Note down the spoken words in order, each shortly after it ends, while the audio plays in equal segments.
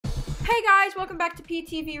Hey guys, welcome back to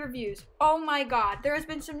PTV Reviews. Oh my god, there has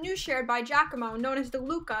been some news shared by Giacomo, known as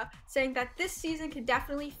Deluca, saying that this season could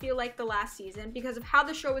definitely feel like the last season because of how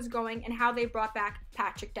the show is going and how they brought back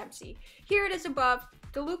Patrick Dempsey. Here it is above,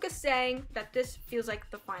 Deluca saying that this feels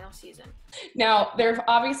like the final season. Now, there have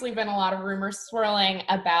obviously been a lot of rumors swirling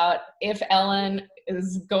about if Ellen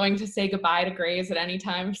is going to say goodbye to Grey's at any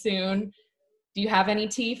time soon. Do you have any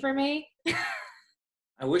tea for me?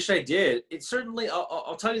 I wish I did. It certainly,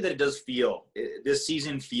 I'll tell you that it does feel, this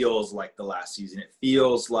season feels like the last season. It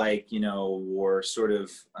feels like, we're sort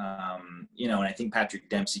of, and I think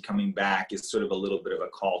Patrick Dempsey coming back is sort of a little bit of a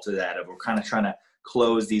call to that, of we're kind of trying to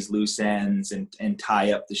close these loose ends and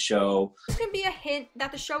tie up the show. This can be a hint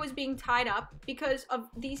that the show is being tied up because of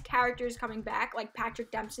these characters coming back, like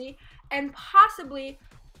Patrick Dempsey, and possibly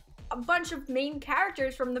a bunch of main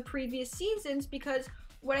characters from the previous seasons, because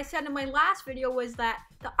what I said in my last video was that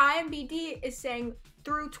the IMBD is saying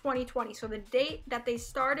through 2020. So the date that they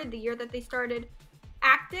started, the year that they started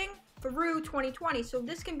acting, through 2020. So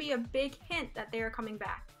this can be a big hint that they are coming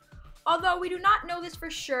back. Although we do not know this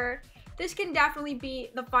for sure, this can definitely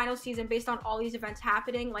be the final season based on all these events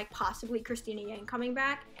happening, like possibly Christinayang coming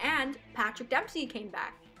back, and Patrick Dempsey came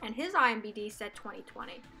back, and his IMBD said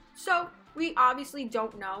 2020. So we obviously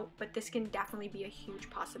don't know, but this can definitely be a huge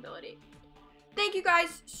possibility. Thank you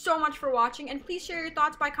guys so much for watching, and please share your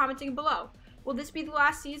thoughts by commenting below. Will this be the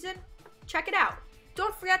last season? Check it out.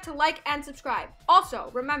 Don't forget to like and subscribe. Also,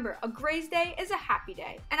 remember, a Grey's Day is a happy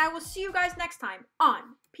day, and I will see you guys next time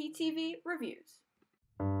on PTV Reviews.